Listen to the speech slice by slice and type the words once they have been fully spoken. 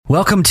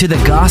Welcome to the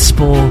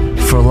Gospel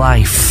for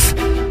Life.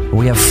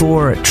 We have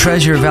 4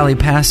 Treasure Valley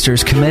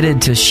pastors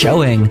committed to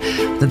showing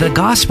that the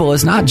gospel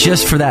is not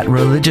just for that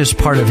religious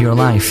part of your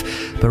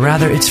life, but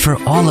rather it's for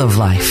all of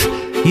life.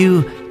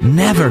 You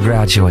never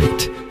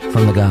graduate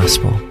from the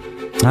gospel.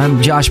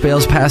 I'm Josh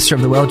Bales, pastor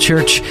of the Well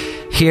Church,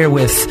 here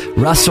with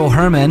Russell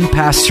Herman,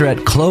 pastor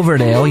at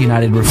Cloverdale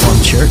United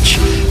Reformed Church,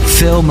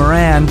 Phil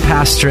Moran,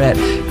 pastor at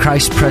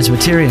Christ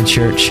Presbyterian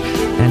Church,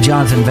 and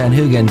Jonathan Van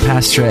Hoogen,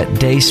 pastor at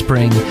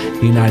Dayspring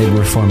United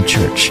Reformed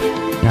Church.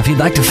 Now, if you'd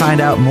like to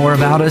find out more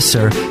about us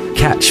or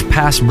catch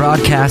past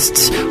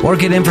broadcasts or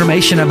get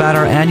information about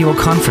our annual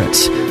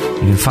conference,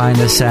 you can find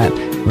us at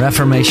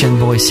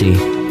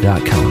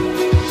reformationboise.com.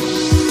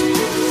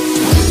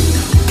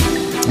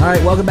 All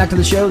right, welcome back to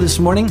the show this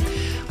morning.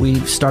 We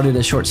started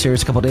a short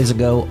series a couple days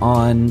ago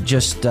on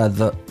just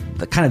the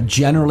kind of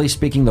generally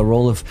speaking, the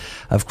role of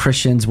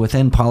Christians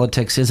within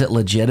politics. Is it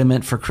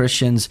legitimate for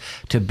Christians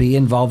to be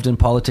involved in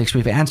politics?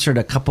 We've answered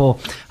a couple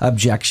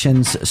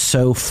objections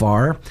so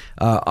far.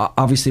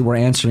 Obviously, we're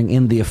answering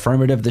in the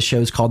affirmative. The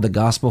show's called The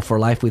Gospel for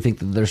Life. We think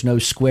that there's no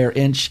square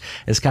inch,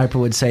 as Kuyper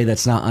would say,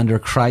 that's not under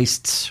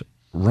Christ's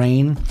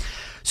reign.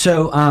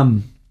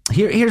 So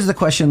here's the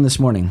question this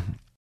morning.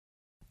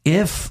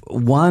 If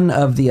one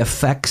of the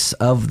effects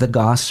of the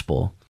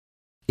gospel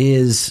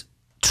is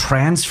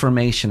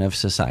transformation of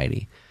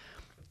society,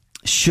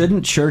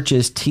 shouldn't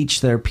churches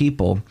teach their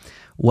people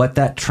what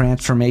that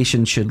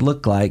transformation should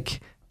look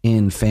like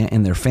in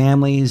their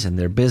families, in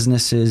their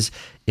businesses,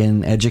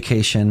 in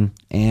education,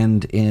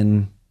 and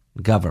in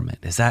government?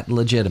 Is that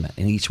legitimate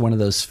in each one of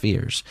those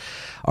spheres?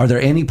 Are there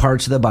any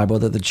parts of the Bible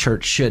that the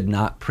church should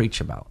not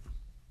preach about?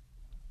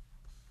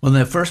 Well,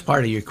 the first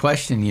part of your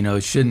question,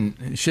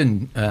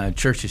 shouldn't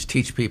churches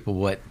teach people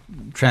what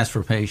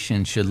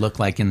transformation should look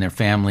like in their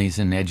families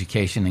and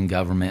education and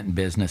government and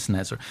business and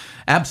that sort?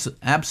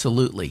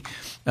 Absolutely.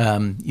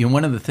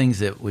 One of the things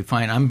that we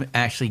find, I'm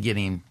actually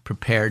getting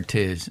prepared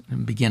to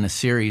begin a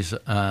series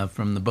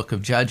from the Book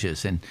of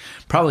Judges, and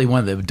probably one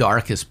of the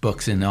darkest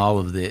books in all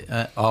of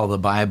the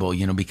Bible.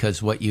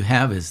 Because what you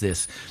have is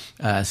this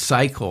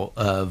cycle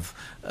of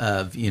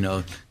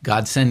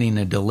God sending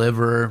a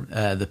deliverer,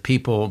 the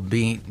people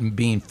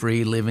being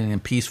free, living in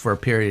peace for a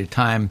period of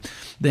time,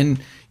 then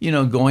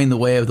going the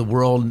way of the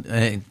world,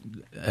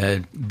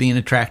 being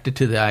attracted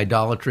to the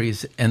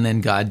idolatries, and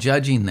then God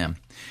judging them.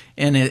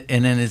 And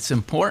then it's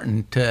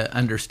important to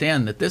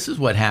understand that this is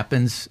what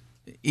happens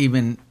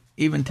even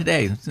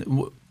today.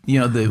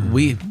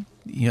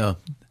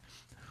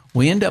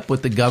 We end up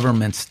with the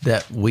governments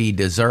that we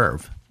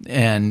deserve.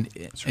 And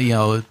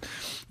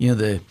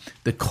the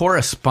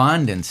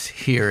correspondence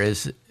here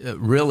is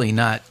really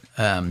not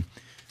the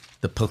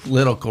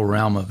political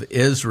realm of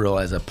Israel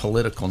as a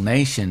political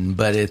nation,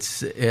 but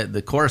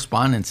the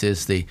correspondence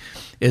is the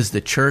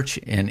church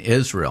in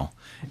Israel.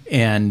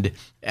 And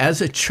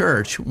as a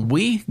church,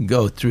 we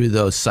go through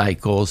those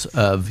cycles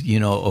of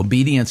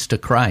obedience to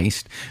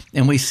Christ,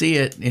 and we see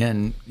it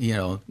in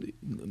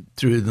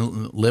through the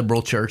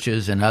liberal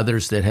churches and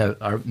others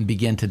that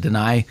begin to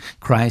deny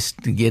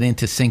Christ, to get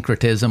into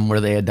syncretism where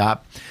they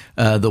adopt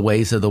the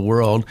ways of the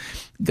world.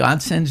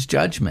 God sends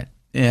judgment,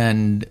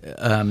 and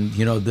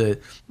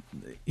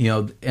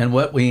and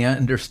what we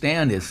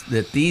understand is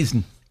that these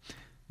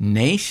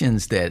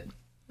nations that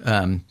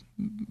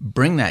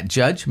bring that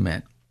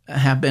judgment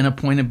have been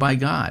appointed by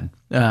God.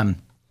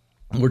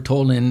 We're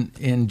told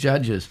in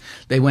Judges,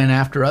 they went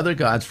after other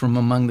gods from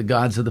among the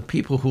gods of the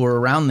people who were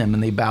around them,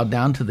 and they bowed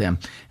down to them.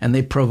 And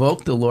they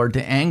provoked the Lord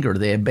to anger.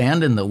 They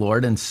abandoned the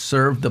Lord and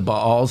served the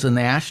Baals and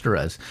the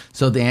Ashtoreths.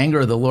 So the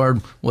anger of the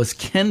Lord was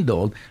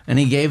kindled, and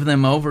he gave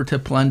them over to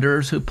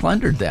plunderers who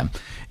plundered them.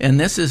 And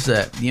this is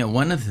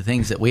one of the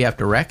things that we have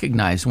to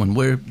recognize when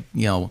we're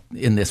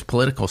in this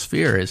political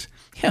sphere is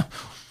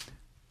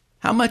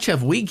how much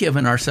have we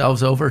given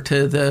ourselves over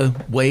to the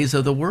ways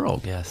of the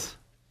world? Yes.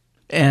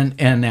 And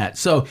that.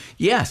 So,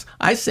 yes,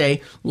 I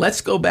say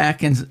let's go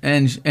back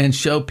and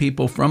show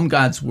people from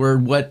God's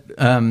Word what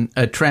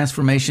a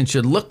transformation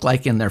should look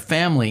like in their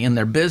family, in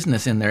their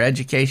business, in their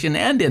education,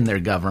 and in their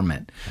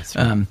government. That's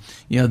right.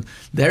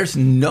 There's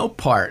no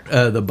part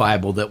of the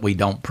Bible that we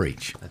don't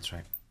preach. That's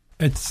right.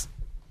 It's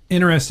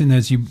interesting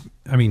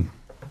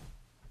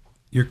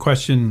your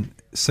question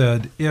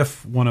said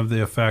if one of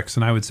the effects,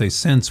 and I would say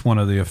since one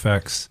of the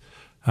effects,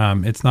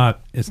 it's not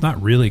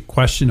really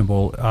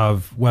questionable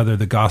of whether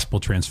the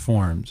gospel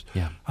transforms.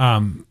 Yeah.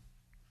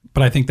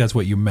 But I think that's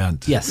what you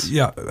meant. Yes.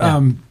 Yeah.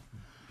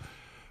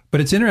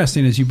 But it's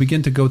interesting as you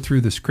begin to go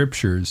through the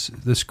scriptures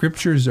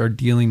are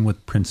dealing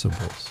with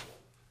principles.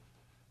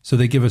 So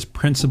they give us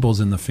principles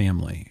in the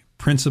family,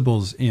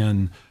 principles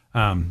in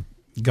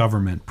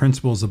government,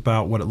 principles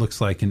about what it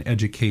looks like in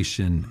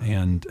education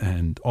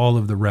and all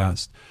of the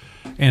rest.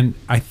 And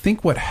I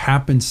think what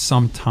happens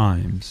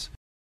sometimes,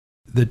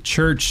 the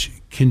church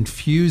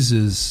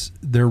confuses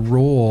their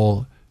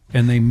role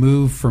and they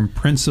move from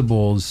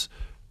principles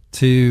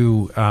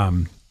to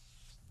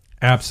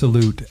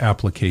absolute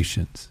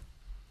applications.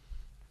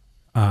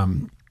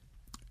 And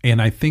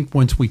I think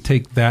once we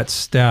take that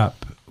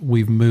step,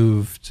 we've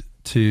moved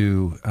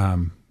to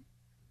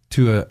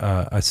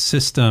a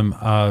system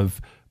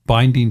of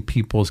binding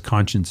people's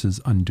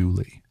consciences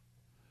unduly.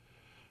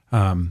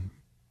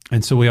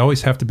 And so we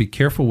always have to be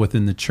careful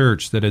within the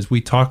church that as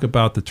we talk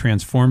about the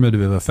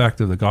transformative effect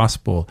of the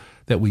gospel,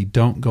 that we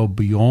don't go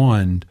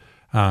beyond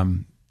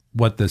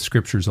what the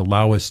scriptures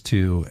allow us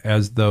to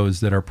as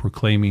those that are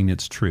proclaiming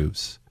its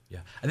truths. Yeah,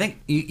 I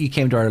think you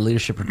came to our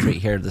leadership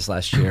retreat here this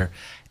last year,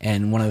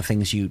 and one of the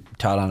things you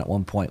taught on at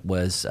one point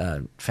was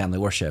family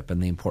worship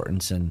and the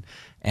importance and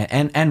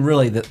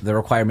really the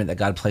requirement that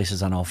God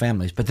places on all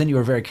families. But then you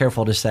were very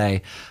careful to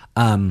say,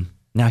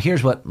 now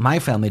here's what my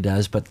family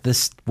does, but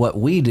what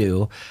we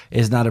do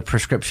is not a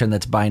prescription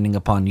that's binding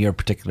upon your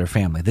particular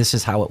family. This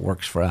is how it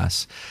works for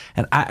us.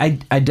 And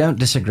I don't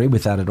disagree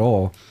with that at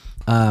all.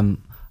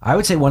 I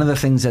would say one of the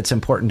things that's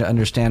important to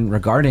understand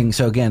regarding,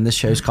 so again, this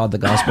show is called The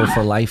Gospel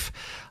for Life.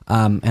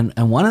 And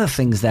one of the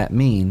things that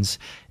means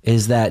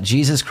is that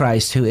Jesus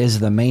Christ, who is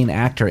the main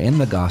actor in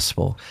the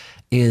gospel,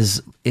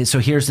 is so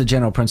here's the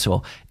general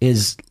principle,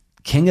 is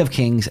King of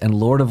Kings and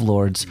Lord of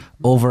Lords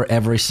over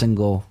every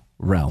single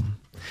realm.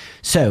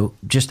 So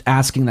just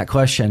asking that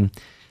question,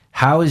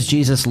 how is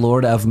Jesus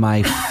Lord of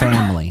my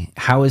family?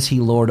 How is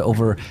he Lord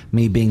over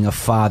me being a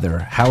father?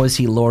 How is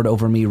he Lord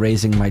over me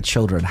raising my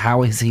children?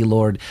 How is he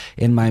Lord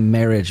in my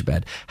marriage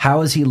bed? How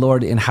is he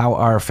Lord in how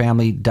our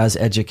family does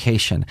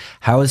education?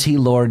 How is he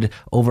Lord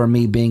over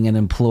me being an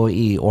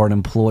employee or an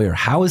employer?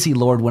 How is he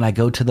Lord when I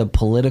go to the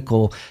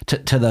political,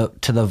 to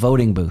the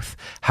voting booth?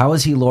 How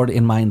is he Lord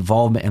in my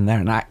involvement in there?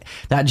 And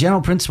that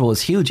general principle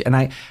is huge. And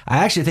I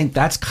actually think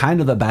that's kind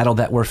of the battle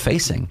that we're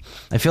facing.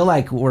 I feel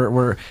like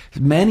we're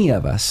many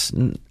of us,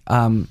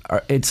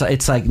 it's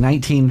like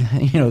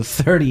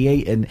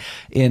 1938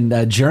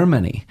 in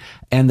Germany,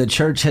 and the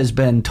church has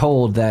been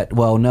told that,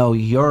 well, no,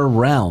 your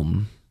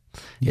realm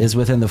is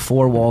within the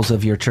four walls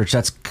of your church.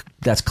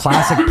 That's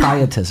classic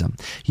pietism.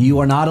 You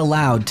are not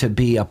allowed to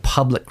be a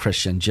public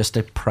Christian, just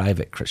a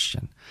private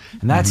Christian,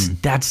 and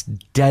that's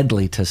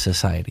deadly to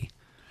society.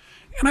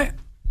 And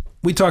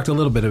we talked a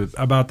little bit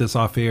about this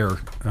off air.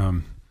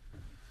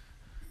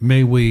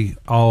 May we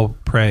all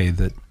pray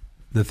that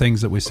the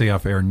things that we say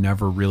off air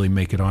never really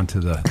make it onto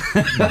the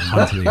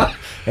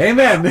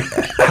Amen.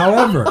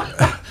 However,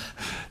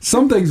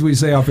 some things we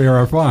say off air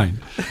are fine.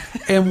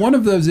 And one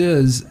of those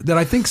is that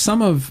I think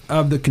some of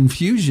the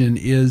confusion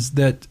is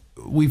that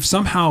we've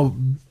somehow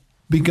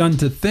begun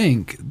to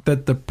think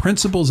that the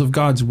principles of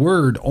God's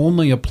word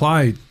only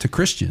apply to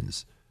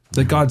Christians,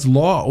 that God's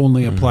law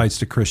only applies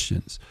to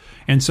Christians.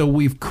 And so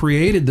we've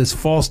created this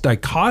false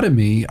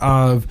dichotomy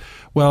of,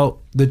 well,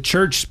 the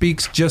church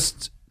speaks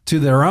just to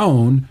their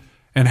own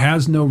and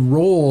has no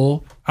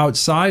role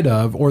outside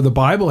of, or the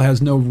Bible has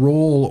no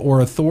role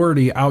or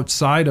authority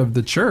outside of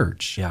the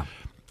church. Yeah.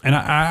 And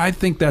I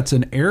think that's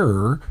an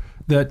error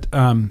that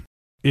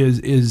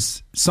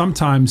is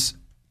sometimes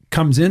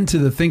comes into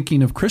the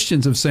thinking of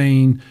Christians of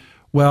saying,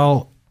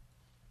 well,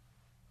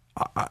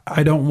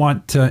 I don't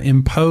want to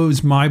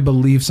impose my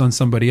beliefs on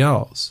somebody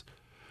else.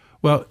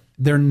 Well,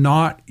 they're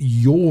not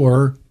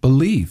your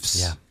beliefs.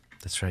 Yeah,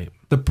 that's right.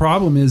 The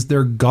problem is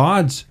they're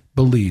God's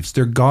beliefs.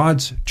 They're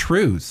God's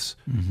truths.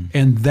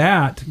 And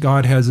that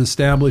God has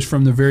established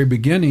from the very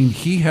beginning.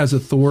 He has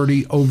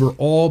authority over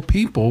all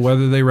people,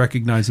 whether they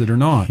recognize it or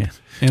not. Yeah.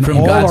 And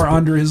all are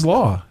under his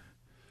law.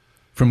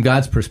 From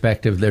God's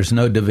perspective, there's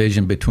no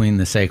division between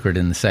the sacred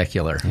and the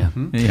secular. Yeah.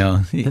 You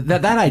know,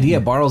 that idea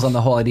borrows on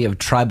the whole idea of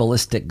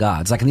tribalistic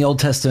gods. Like in the Old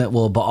Testament,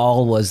 well,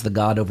 Baal was the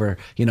god over,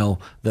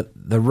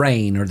 the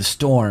rain or the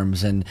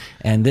storms, and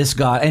this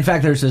god. In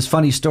fact, there's this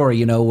funny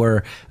story,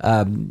 where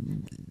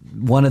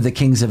one of the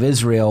kings of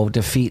Israel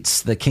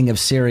defeats the king of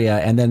Syria,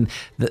 and then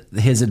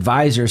his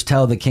advisors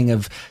tell the king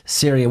of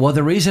Syria, well,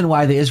 the reason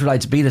why the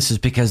Israelites beat us is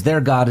because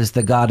their God is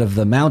the God of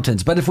the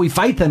mountains. But if we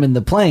fight them in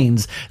the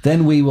plains,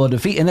 then we will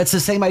defeat. And that's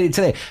the same idea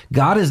today.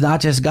 God is not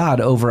just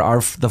God over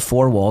the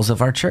four walls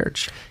of our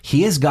church.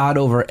 He is God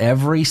over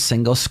every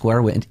single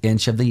square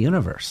inch of the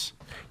universe.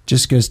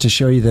 Just goes to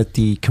show you that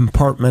the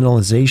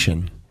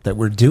compartmentalization that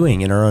we're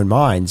doing in our own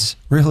minds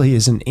really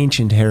is an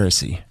ancient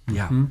heresy.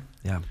 Yeah.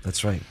 Yeah,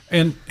 that's right.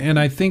 And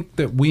I think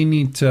that we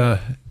need to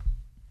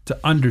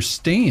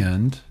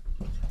understand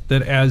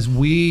that as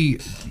we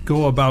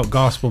go about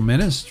gospel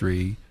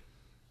ministry,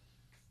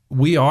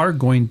 we are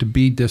going to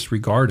be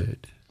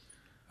disregarded,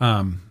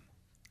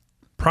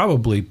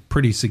 probably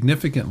pretty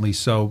significantly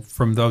so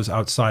from those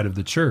outside of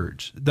the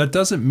church. That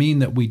doesn't mean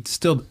that we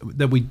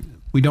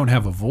don't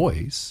have a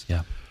voice.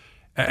 Yeah,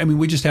 I mean,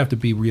 we just have to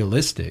be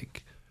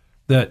realistic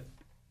that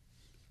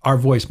our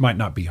voice might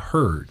not be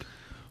heard.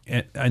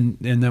 And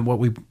then what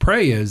we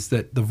pray is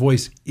that the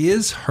voice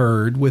is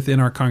heard within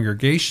our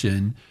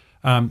congregation,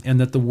 and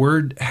that the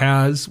word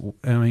has,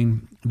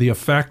 the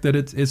effect that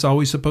it's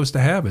always supposed to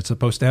have. It's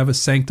supposed to have a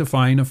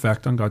sanctifying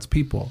effect on God's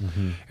people,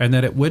 and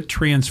that it would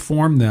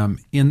transform them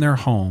in their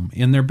home,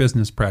 in their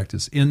business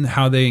practice, in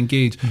how they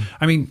engage.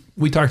 I mean,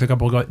 we talked a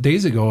couple of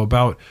days ago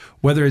about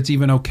whether it's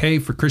even okay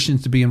for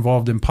Christians to be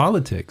involved in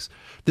politics.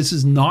 This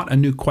is not a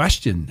new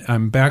question.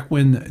 Back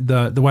when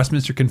the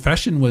Westminster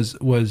Confession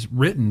was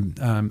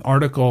written,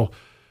 Article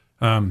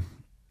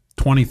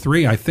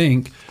 23, I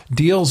think,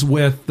 deals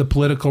with the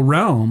political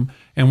realm.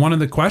 And one of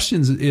the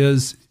questions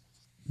is,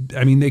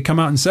 they come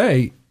out and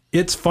say,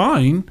 it's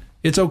fine,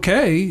 it's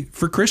okay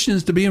for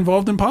Christians to be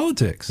involved in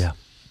politics. Yeah.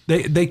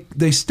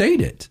 They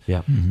state it.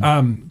 Yeah.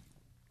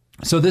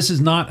 So this is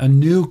not a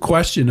new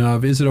question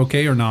of, is it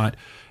okay or not?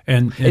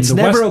 And it's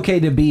never okay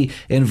to be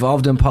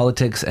involved in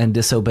politics and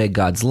disobey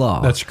God's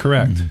law. That's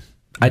correct.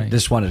 I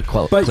just wanted to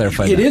clarify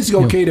But it that. is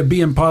okay to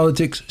be in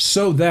politics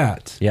so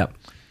that Yep.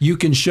 you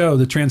can show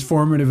the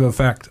transformative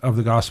effect of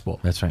the gospel.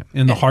 That's right.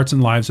 In the hearts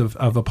and lives of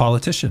a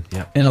politician.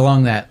 Yeah. And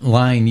along that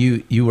line,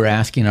 you were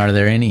asking, are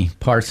there any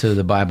parts of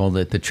the Bible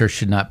that the church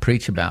should not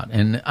preach about?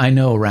 And I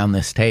know around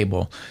this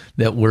table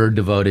that we're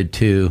devoted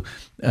to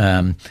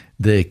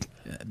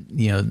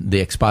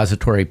the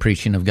expository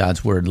preaching of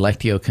God's word,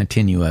 lectio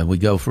continua. We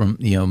go from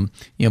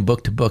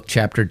book to book,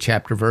 chapter to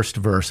chapter, verse to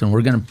verse, and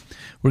we're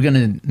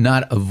gonna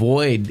not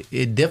avoid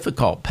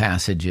difficult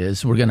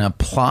passages. We're gonna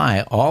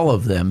apply all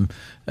of them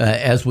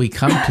as we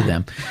come to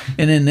them.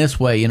 And in this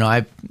way,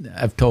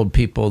 I've told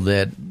people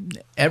that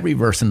every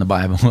verse in the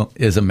Bible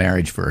is a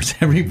marriage verse.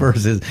 Every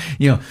verse is,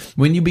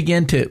 when you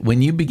begin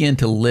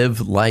to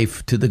live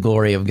life to the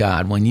glory of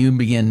God, when you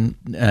begin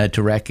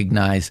to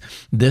recognize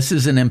this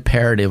is an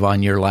imperative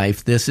on your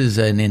life, this is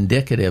an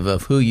indicative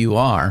of who you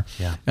are,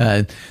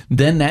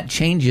 then that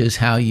changes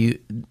how you're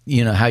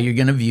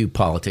going to view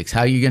politics,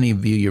 how you're going to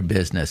view your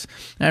business.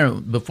 I don't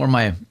know, before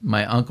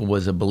my uncle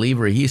was a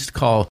believer, he used to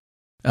call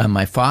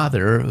my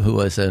father, who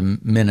was a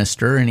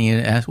minister, and he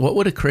asked, what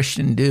would a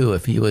Christian do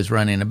if he was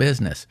running a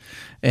business?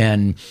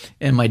 And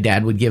my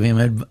dad would give him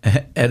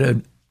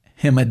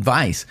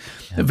advice.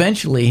 Yeah.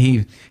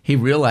 Eventually, he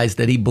realized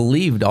that he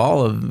believed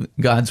all of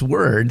God's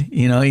word,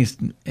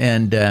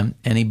 and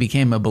he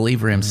became a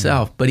believer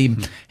himself. But he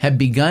had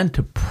begun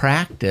to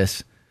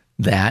practice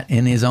that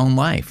in his own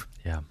life.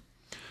 Yeah,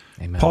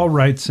 amen. Paul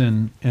writes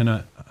in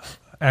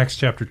Acts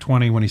chapter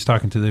 20, when he's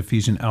talking to the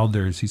Ephesian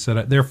elders, he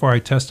said, "Therefore I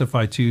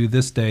testify to you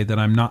this day that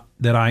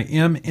I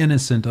am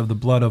innocent of the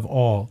blood of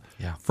all.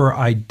 Yeah. For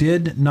I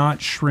did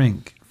not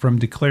shrink from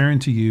declaring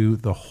to you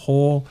the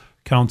whole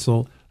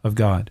counsel of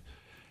God."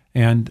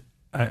 And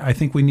I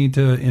think we need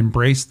to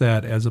embrace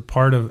that as a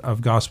part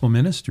of gospel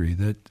ministry,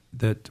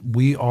 that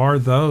we are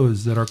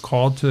those that are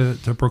called to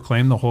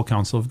proclaim the whole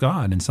counsel of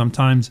God. And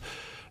sometimes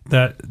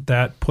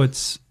that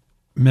puts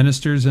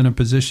ministers in a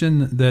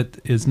position that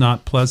is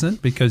not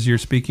pleasant because you're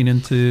speaking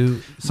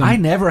into some... I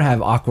never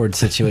have awkward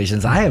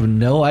situations. I have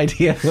no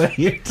idea what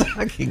you're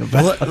talking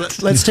about. Well,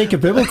 let's take a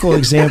biblical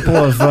example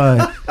of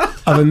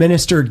a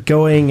minister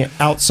going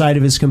outside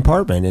of his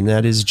compartment, and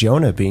that is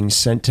Jonah being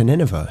sent to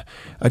Nineveh,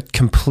 a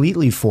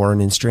completely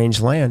foreign and strange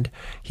land.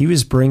 He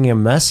was bringing a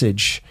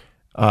message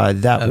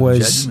that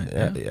was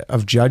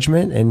of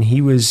judgment, and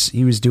he was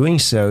doing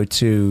so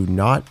to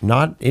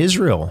not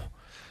Israel,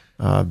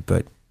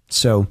 but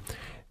so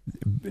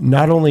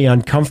not only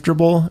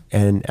uncomfortable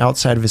and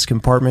outside of his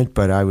compartment,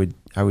 but I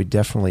would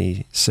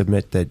definitely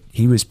submit that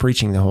he was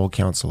preaching the whole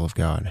counsel of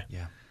God.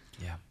 Yeah.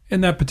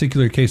 In that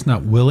particular case,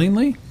 not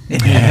willingly.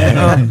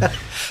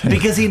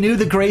 Because he knew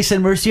the grace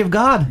and mercy of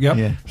God. Yep.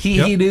 Yeah.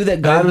 He knew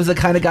that God was the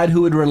kind of God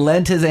who would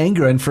relent his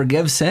anger and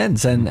forgive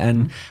sins.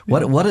 And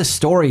what a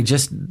story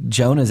just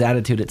Jonah's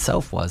attitude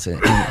itself was in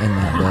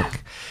that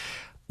book.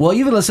 Well,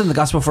 you've been listening to The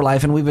Gospel for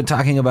Life, and we've been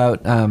talking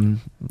about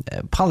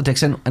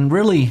politics, and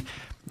really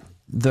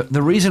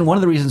one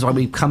of the reasons why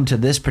we've come to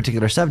this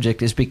particular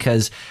subject is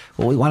because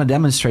what we want to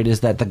demonstrate is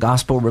that the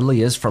gospel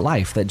really is for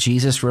life, that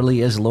Jesus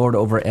really is Lord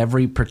over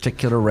every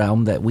particular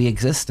realm that we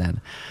exist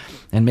in.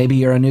 And maybe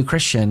you're a new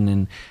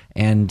Christian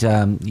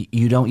and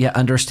you don't yet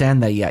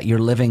understand that yet. You're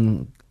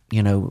living,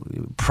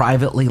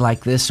 privately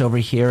like this over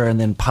here, and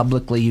then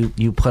publicly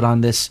you put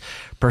on this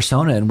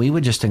persona. And we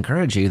would just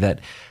encourage you that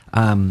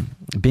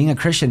being a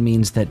Christian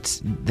means that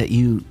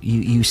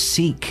you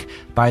seek,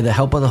 by the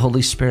help of the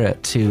Holy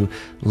Spirit, to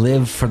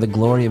live for the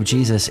glory of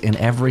Jesus in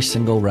every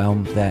single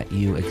realm that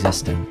you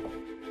exist in.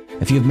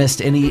 If you've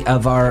missed any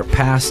of our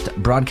past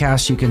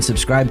broadcasts, you can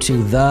subscribe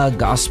to The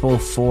Gospel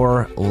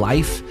for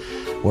Life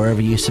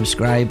wherever you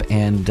subscribe,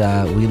 and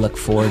we look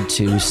forward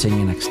to seeing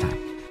you next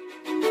time.